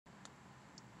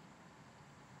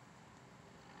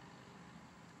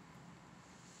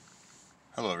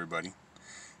Hello everybody.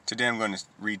 Today I'm going to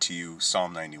read to you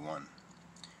Psalm 91,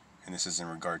 and this is in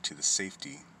regard to the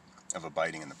safety of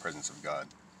abiding in the presence of God.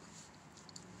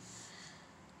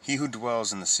 He who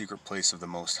dwells in the secret place of the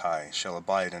Most High shall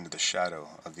abide under the shadow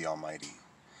of the Almighty.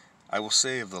 I will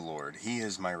say of the Lord, He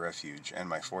is my refuge and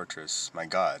my fortress, my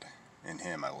God, in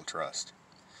Him I will trust.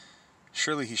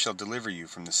 Surely He shall deliver you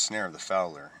from the snare of the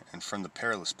fowler, and from the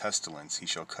perilous pestilence He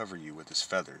shall cover you with His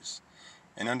feathers,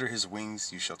 and under His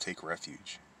wings you shall take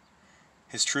refuge.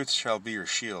 His truth shall be your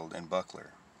shield and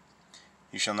buckler.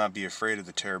 You shall not be afraid of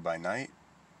the terror by night,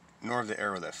 nor of the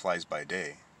arrow that flies by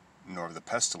day, nor of the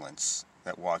pestilence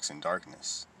that walks in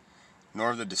darkness,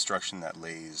 nor of the destruction that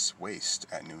lays waste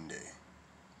at noonday.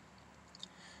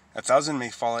 1,000 may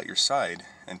fall at your side,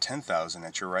 and 10,000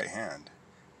 at your right hand,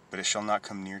 but it shall not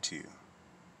come near to you.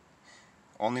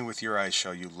 Only with your eyes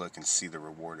shall you look and see the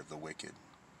reward of the wicked.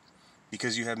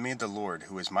 Because you have made the Lord,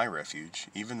 who is my refuge,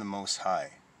 even the Most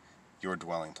High, your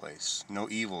dwelling place, no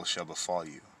evil shall befall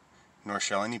you, nor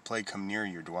shall any plague come near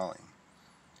your dwelling.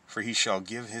 For He shall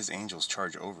give His angels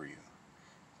charge over you,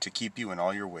 to keep you in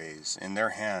all your ways. In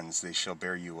their hands they shall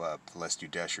bear you up, lest you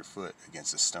dash your foot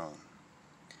against a stone.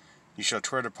 You shall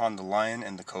tread upon the lion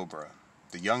and the cobra,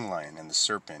 the young lion and the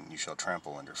serpent you shall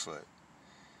trample underfoot.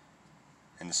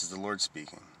 And this is the Lord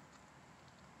speaking.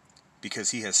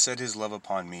 Because He has set His love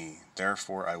upon me,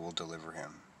 therefore I will deliver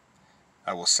Him.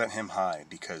 I will set him high,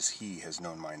 because he has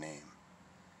known my name.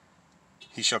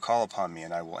 He shall call upon me,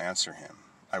 and I will answer him.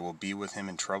 I will be with him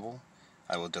in trouble.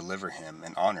 I will deliver him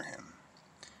and honor him.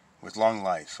 With long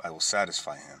life I will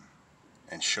satisfy him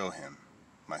and show him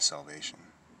my salvation.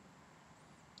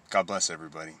 God bless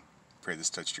everybody. Pray this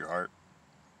touched your heart,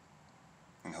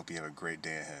 and hope you have a great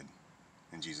day ahead.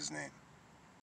 In Jesus' name.